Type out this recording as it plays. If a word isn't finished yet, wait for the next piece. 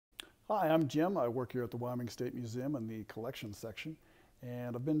Hi, I'm Jim. I work here at the Wyoming State Museum in the collections section.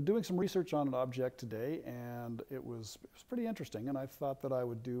 And I've been doing some research on an object today, and it was pretty interesting. And I thought that I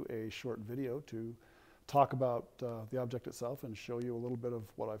would do a short video to talk about the object itself and show you a little bit of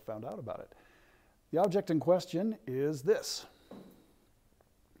what I've found out about it. The object in question is this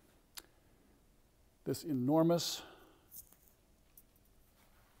enormous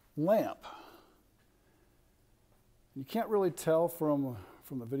lamp. You can't really tell from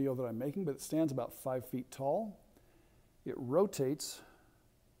the video that I'm making, but it stands about 5 feet tall. It rotates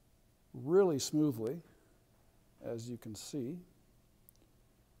really smoothly, as you can see.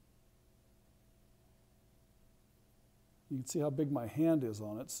 You can see how big my hand is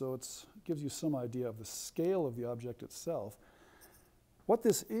on it, so it gives you some idea of the scale of the object itself. What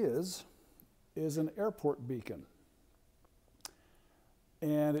this is an airport beacon.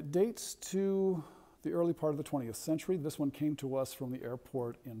 And it dates to the early part of the 20th century. This one came to us from the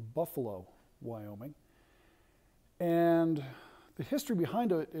airport in Buffalo, Wyoming. And the history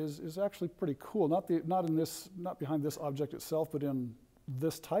behind it is actually pretty cool. Not behind this object itself, but in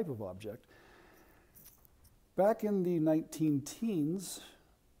this type of object. Back in the 19-teens,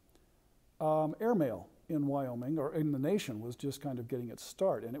 airmail in Wyoming, or in the nation, was just kind of getting its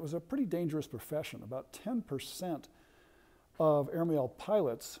start. And it was a pretty dangerous profession. About 10% of airmail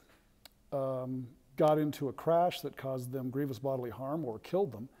pilots got into a crash that caused them grievous bodily harm or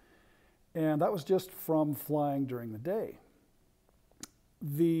killed them. And that was just from flying during the day.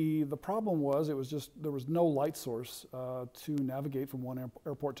 The problem was there was no light source to navigate from one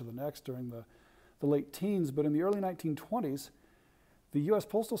airport to the next during the late teens. But in the early 1920s, the U.S.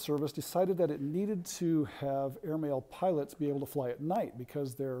 Postal Service decided that it needed to have airmail pilots be able to fly at night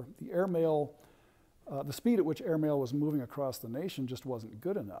because the speed at which airmail was moving across the nation just wasn't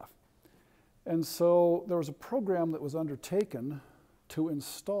good enough. And so there was a program that was undertaken to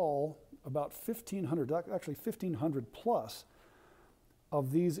install about 1,500, actually 1,500 plus,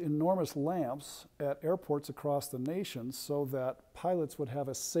 of these enormous lamps at airports across the nation so that pilots would have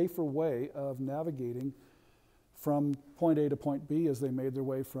a safer way of navigating from point A to point B as they made their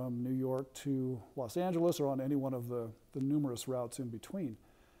way from New York to Los Angeles or on any one of the numerous routes in between.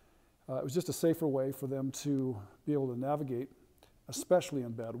 It was just a safer way for them to be able to navigate, especially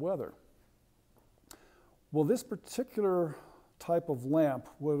in bad weather. Well, this particular type of lamp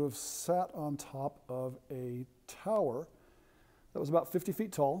would have sat on top of a tower that was about 50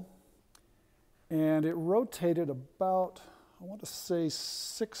 feet tall, and it rotated about, I want to say,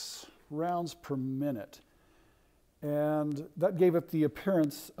 6 rounds per minute. And that gave it the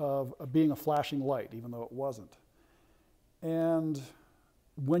appearance of being a flashing light, even though it wasn't. And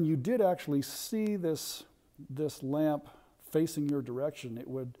when you did actually see this lamp facing your direction, it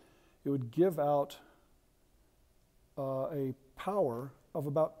would give out a power of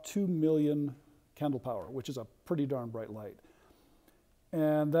about 2 million candle power, which is a pretty darn bright light.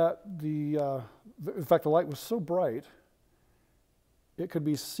 And in fact, the light was so bright, it could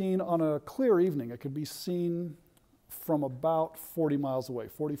be seen on a clear evening. It could be seen from about 40 miles away,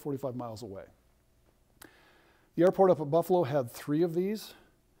 40, 45 miles away. The airport up at Buffalo had 3 of these,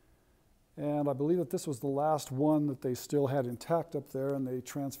 and I believe that this was the last one that they still had intact up there, and they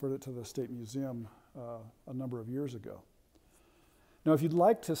transferred it to the State Museum a number of years ago. Now, if you'd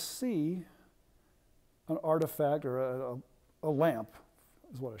like to see an artifact or a lamp,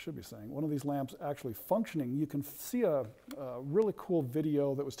 is what I should be saying, one of these lamps actually functioning, you can see a really cool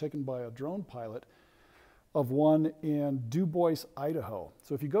video that was taken by a drone pilot of one in Du Bois, Idaho.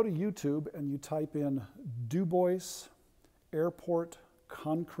 So if you go to YouTube and you type in Du Bois Airport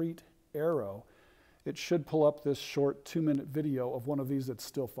Concrete Arrow, it should pull up this short 2-minute video of one of these that's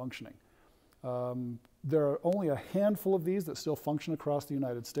still functioning. There are only a handful of these that still function across the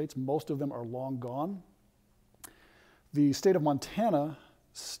United States. Most of them are long gone. The state of Montana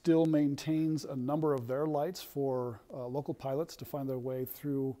still maintains a number of their lights for local pilots to find their way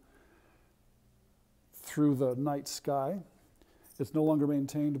through the night sky. It's no longer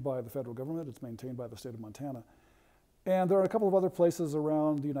maintained by the federal government. It's maintained by the state of Montana. And there are a couple of other places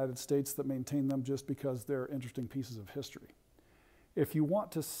around the United States that maintain them just because they're interesting pieces of history. If you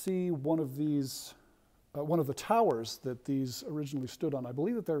want to see one of these, one of the towers that these originally stood on, I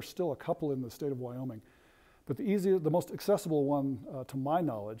believe that there are still a couple in the state of Wyoming, but the most accessible one, to my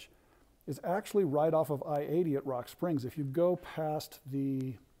knowledge, is actually right off of I-80 at Rock Springs. If you go past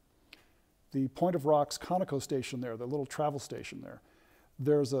the Point of Rocks Conoco station there, the little travel station there,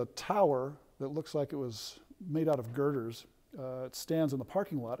 there's a tower that looks like it was made out of girders. It stands in the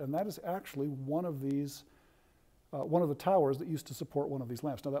parking lot, and that is actually one of these one of the towers that used to support one of these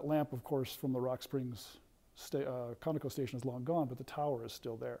lamps. Now that lamp, of course, from the Rock Springs Conoco station is long gone, but the tower is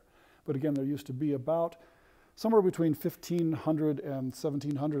still there. But again, there used to be about somewhere between 1,500 and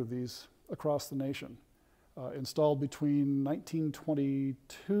 1,700 of these across the nation, installed between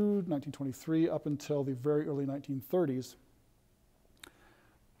 1922, 1923, up until the very early 1930s,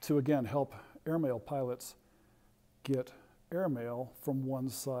 to again help airmail pilots get airmail from one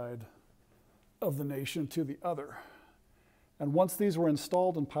side of the nation to the other. And once these were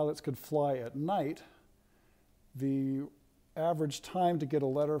installed and pilots could fly at night, the average time to get a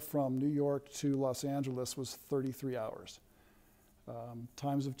letter from New York to Los Angeles was 33 hours.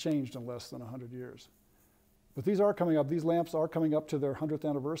 Times have changed in less than 100 years. But these are coming up, these lamps are coming up to their 100th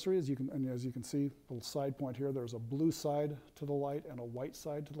anniversary. As you can see, a little side point here, there's a blue side to the light and a white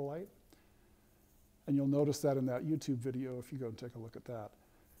side to the light. And you'll notice that in that YouTube video if you go and take a look at that.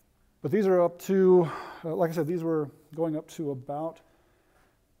 But these are up to, like I said, these were going up to about,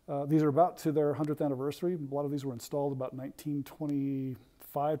 these are about to their 100th anniversary. A lot of these were installed about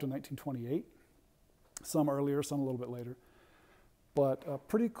 1925 to 1928. Some earlier, some a little bit later. But a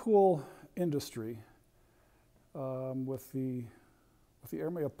pretty cool industry with the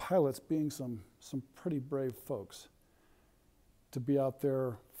airmail pilots being some pretty brave folks to be out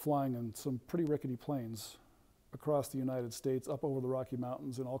there flying in some pretty rickety planes across the United States, up over the Rocky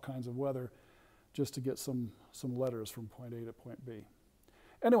Mountains in all kinds of weather, just to get some letters from point A to point B.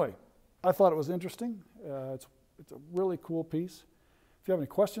 Anyway, I thought it was interesting. It's a really cool piece. If you have any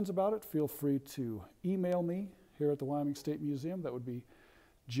questions about it, feel free to email me here at the Wyoming State Museum. That would be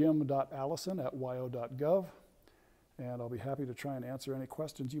jim.allison@wyo.gov. And I'll be happy to try and answer any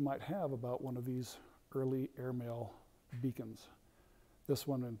questions you might have about one of these early airmail beacons. This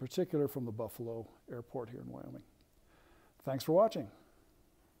one in particular from the Buffalo Airport here in Wyoming. Thanks for watching.